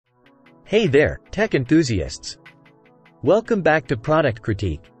Hey there, tech enthusiasts! Welcome back to Product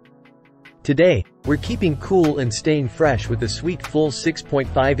Critique. Today, we're keeping cool and staying fresh with the SWEETFULL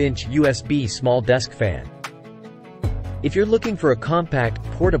 6.5-inch USB small desk fan. If you're looking for a compact,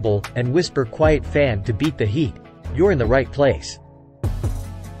 portable, and whisper-quiet fan to beat the heat, you're in the right place.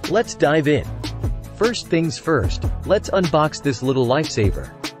 Let's dive in. First things first, let's unbox this little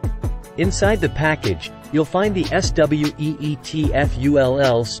lifesaver. Inside the package, you'll find the SWEETFULL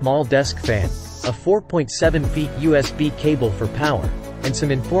small desk fan, a 4.7 feet USB cable for power, and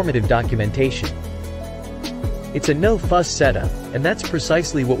some informative documentation. It's a no-fuss setup, and that's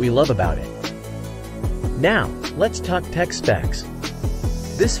precisely what we love about it. Now, let's talk tech specs.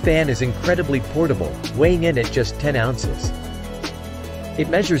 This fan is incredibly portable, weighing in at just 10 ounces. It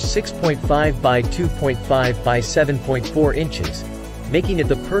measures 6.5 by 2.5 by 7.4 inches, making it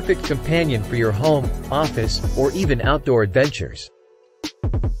the perfect companion for your home, office, or even outdoor adventures.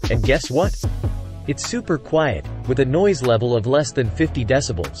 And guess what? It's super quiet, with a noise level of less than 50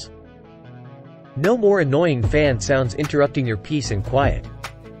 decibels. No more annoying fan sounds interrupting your peace and quiet.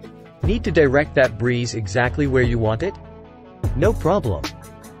 Need to direct that breeze exactly where you want it? No problem.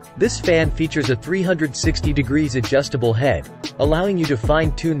 This fan features a 360 degrees adjustable head, allowing you to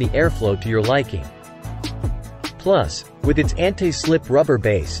fine-tune the airflow to your liking. Plus, with its anti-slip rubber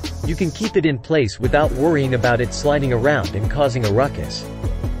base, you can keep it in place without worrying about it sliding around and causing a ruckus.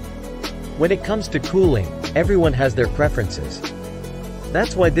 When it comes to cooling, everyone has their preferences.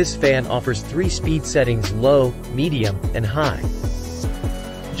 That's why this fan offers 3 speed settings: low, medium, and high.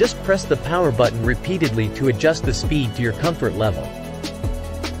 Just press the power button repeatedly to adjust the speed to your comfort level.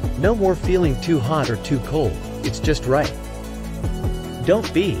 No more feeling too hot or too cold, it's just right.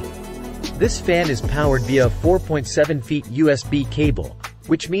 Don't be. This fan is powered via a 4.7 feet USB cable,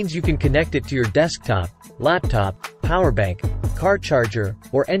 which means you can connect it to your desktop, laptop, power bank, car charger,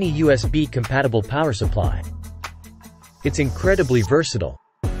 or any USB-compatible power supply. It's incredibly versatile.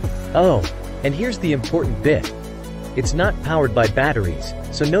 Oh, and here's the important bit. It's not powered by batteries,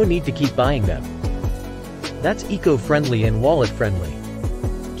 so no need to keep buying them. That's eco-friendly and wallet-friendly.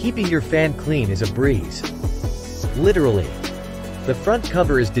 Keeping your fan clean is a breeze. Literally. The front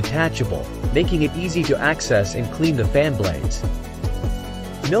cover is detachable, making it easy to access and clean the fan blades.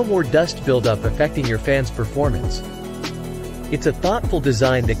 No more dust buildup affecting your fan's performance. It's a thoughtful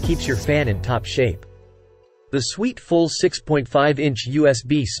design that keeps your fan in top shape. The SWEETFULL 6.5-inch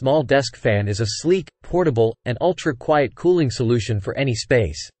USB small desk fan is a sleek, portable, and ultra-quiet cooling solution for any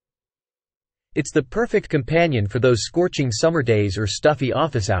space. It's the perfect companion for those scorching summer days or stuffy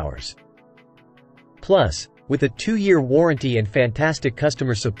office hours. Plus, with a 2-year warranty and fantastic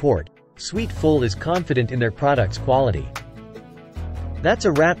customer support, SWEETFULL is confident in their product's quality. That's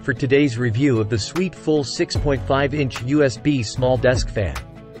a wrap for today's review of the SWEETFULL 6.5-inch USB small desk fan.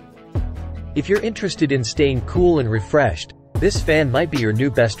 If you're interested in staying cool and refreshed, this fan might be your new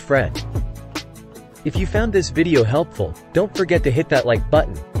best friend. If you found this video helpful, don't forget to hit that like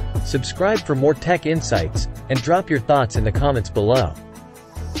button, subscribe for more tech insights, and drop your thoughts in the comments below.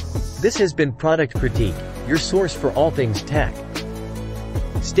 This has been Product Critique, your source for all things tech.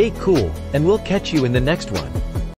 Stay cool, and we'll catch you in the next one.